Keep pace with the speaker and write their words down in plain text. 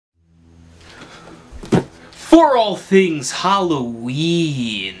For all things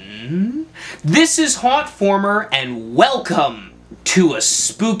Halloween, this is hauntformer and welcome to a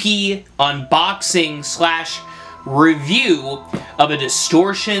spooky unboxing / review of a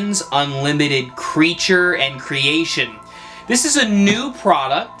Distortions Unlimited creature and creation. This is a new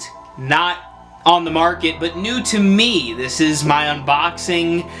product, not on the market, but new to me. This is my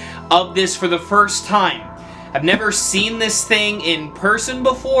unboxing of this for the first time. I've never seen this thing in person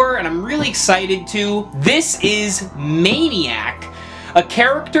before, and I'm really excited to. This is MANIAC, a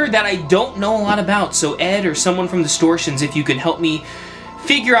character that I don't know a lot about, so Ed or someone from Distortions, if you can help me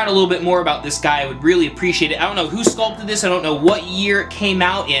figure out a little bit more about this guy, I would really appreciate it. I don't know who sculpted this, I don't know what year it came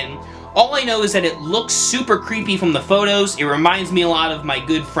out in. All I know is that it looks super creepy from the photos. It reminds me a lot of my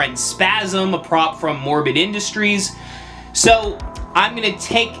good friend Spasm, a prop from Morbid Industries. So I'm going to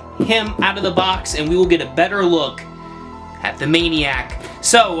take him out of the box and we will get a better look at the MANIAC.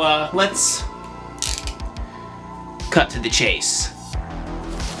 So let's cut to the chase.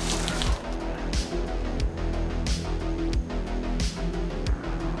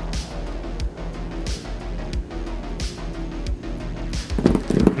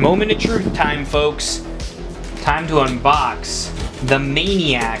 Moment of truth time, folks. Time to unbox the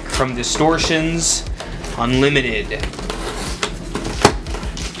MANIAC from Distortions Unlimited.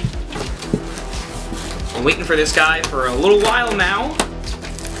 I'm waiting for this guy for a little while now.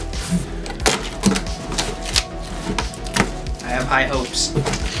 I have high hopes.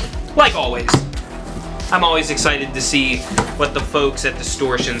 Like always. I'm always excited to see what the folks at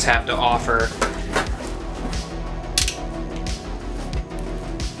Distortions have to offer.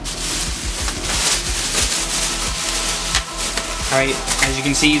 Alright, as you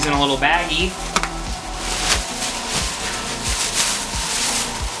can see, he's in a little baggie.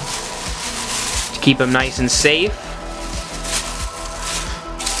 To keep him nice and safe.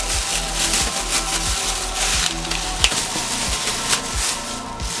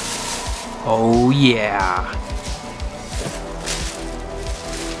 Oh yeah.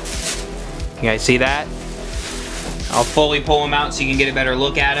 You guys see that? I'll fully pull him out so you can get a better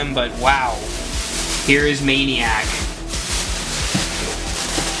look at him, but wow. Here is MANIAC.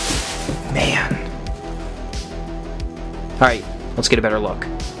 Man. Alright, let's get a better look.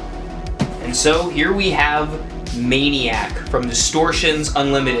 And so here we have MANIAC from Distortions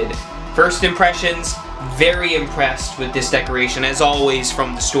Unlimited. First impressions, very impressed with this decoration. As always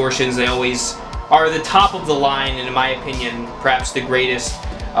from Distortions, they always are the top of the line, and in my opinion, perhaps the greatest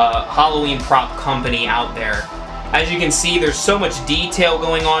Halloween prop company out there. As you can see, there's so much detail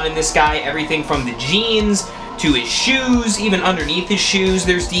going on in this guy, everything from the jeans to his shoes, even underneath his shoes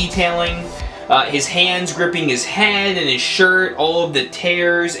there's detailing. His hands gripping his head and his shirt, all of the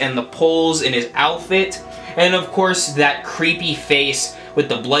tears and the pulls in his outfit. And of course that creepy face with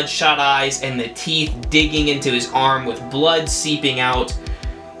the bloodshot eyes and the teeth digging into his arm with blood seeping out.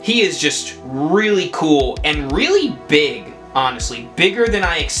 He is just really cool and really big, honestly. Bigger than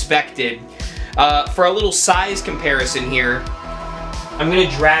I expected. For a little size comparison here, I'm going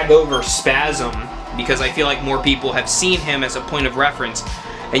to drag over Spasm, because I feel like more people have seen him as a point of reference.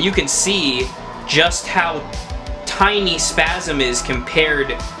 And you can see just how tiny Spasm is compared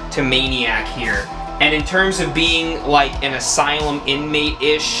to MANIAC here. And in terms of being like an asylum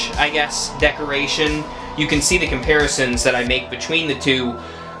inmate-ish, I guess, decoration, you can see the comparisons that I make between the two.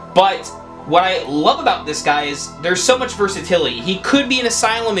 But what I love about this guy is there's so much versatility. He could be an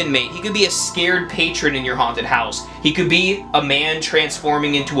asylum inmate. He could be a scared patron in your haunted house. He could be a man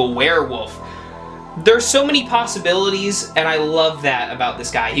transforming into a werewolf. There's so many possibilities, and I love that about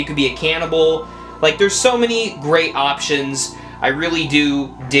this guy. He could be a cannibal. Like, there's so many great options. I really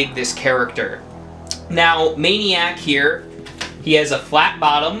do dig this character. Now, MANIAC here, he has a flat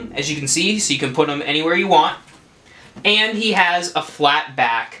bottom, as you can see, so you can put him anywhere you want. And he has a flat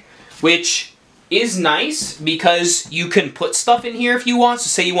back, which is nice because you can put stuff in here if you want. So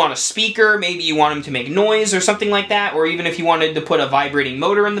say you want a speaker, maybe you want him to make noise or something like that, or even if you wanted to put a vibrating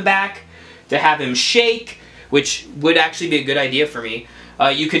motor in the back to have him shake, which would actually be a good idea for me.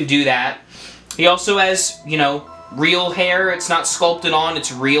 You can do that. He also has, you know, real hair. It's not sculpted on,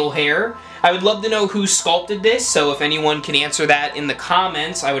 it's real hair. I would love to know who sculpted this, so if anyone can answer that in the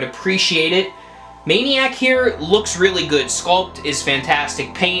comments, I would appreciate it. MANIAC here looks really good. Sculpt is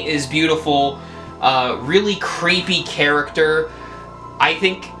fantastic. Paint is beautiful. Really creepy character. I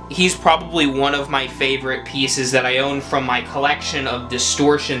think he's probably one of my favorite pieces that I own from my collection of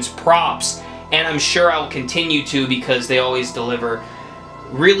Distortions props, and I'm sure I'll continue to because they always deliver.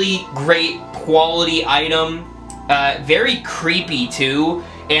 Really great quality item. Very creepy too,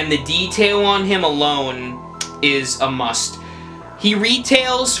 and the detail on him alone is a must. He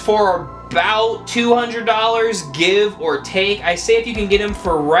retails for about $200, give or take. I say if you can get him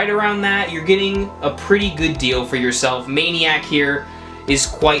for right around that, you're getting a pretty good deal for yourself. Maniac here is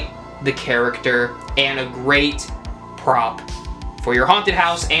quite the character and a great prop for your haunted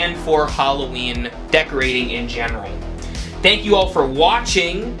house and for Halloween decorating in general. Thank you all for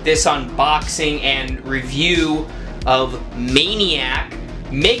watching this unboxing and review of Maniac.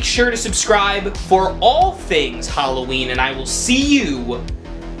 Make sure to subscribe for all things Halloween, and I will see you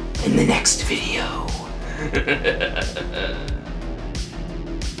in the next video.